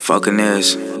Fucking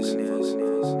this.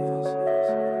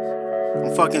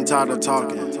 I'm fucking tired of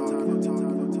talking.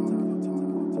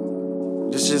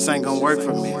 This just ain't gonna work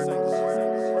for me.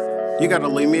 You gotta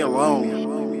leave me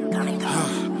alone.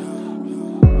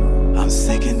 I'm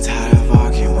sick and tired of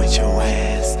arguing with your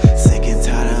ass. Sick and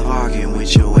tired of arguing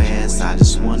with your ass. I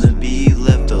just wanna be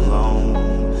left alone.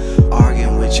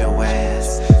 Arguing with your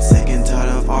ass. Sick and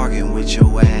tired of arguing with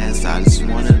your ass. I just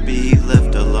wanna be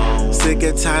left alone. Sick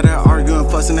and tired of arguing,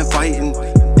 fussing and fighting.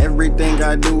 Everything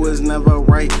I do is never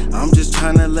right. I'm just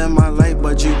trying to live my life,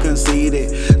 but you concede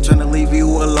it. Trying to leave you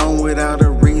alone without a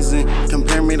reason.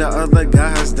 Compare me to other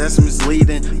guys, that's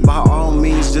misleading. By all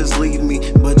means, just leave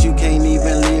me. But you can't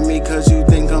even leave me, cause you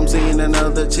think I'm seeing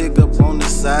another chick up on the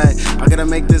side. I gotta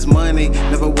make this money,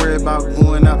 never worry about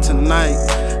going out tonight.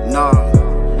 Nah,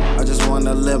 I just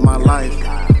wanna live my life.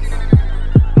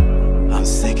 I'm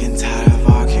sick and tired of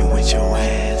arguing with your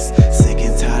ass. Sick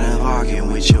and tired of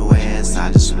arguing with your ass.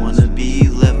 I just wanna be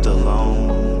left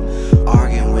alone.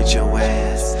 Arguing with your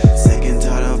ass. Sick and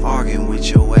tired of arguing with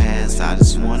your ass. I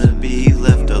just wanna be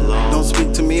left alone. Don't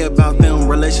speak to me about them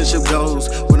relationship goals.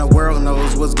 When the world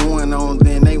knows what's going on,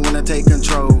 then they wanna take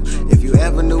control. If you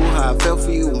ever knew how I felt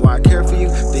for you and why I care for you,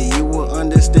 then you will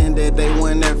understand that they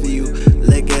weren't there for you.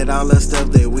 Look at all the stuff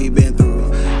that we've been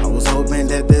through. I was hoping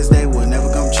that this day would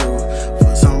never come true.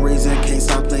 For some reason, can't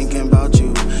stop thinking about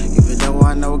you. Even though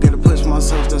I know, gotta push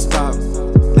myself to stop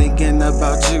thinking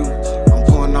about you. I'm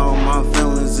pouring all my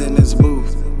feelings in this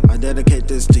booth. I dedicate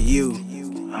this to you.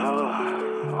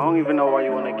 I don't even know why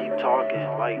you wanna keep talking.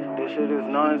 Like, this shit is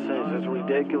nonsense. It's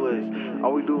ridiculous.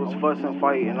 All we do is fuss and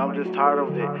fight, and I'm just tired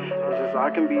of it. It's just I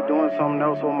can be doing something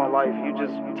else with my life. You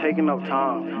just taking up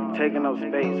time, taking up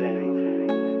space, and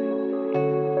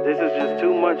this is just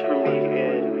too much for me.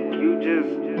 And you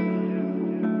just,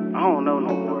 I don't know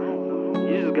no more.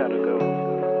 You just gotta go.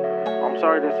 I'm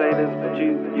sorry to say this, but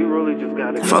you really just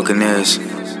gotta go. Fucking this.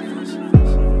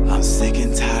 I'm sick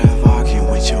and tired of arguing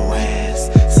with your ass.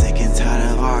 Sick and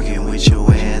tired of arguing with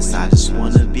your ass. I just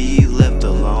wanna be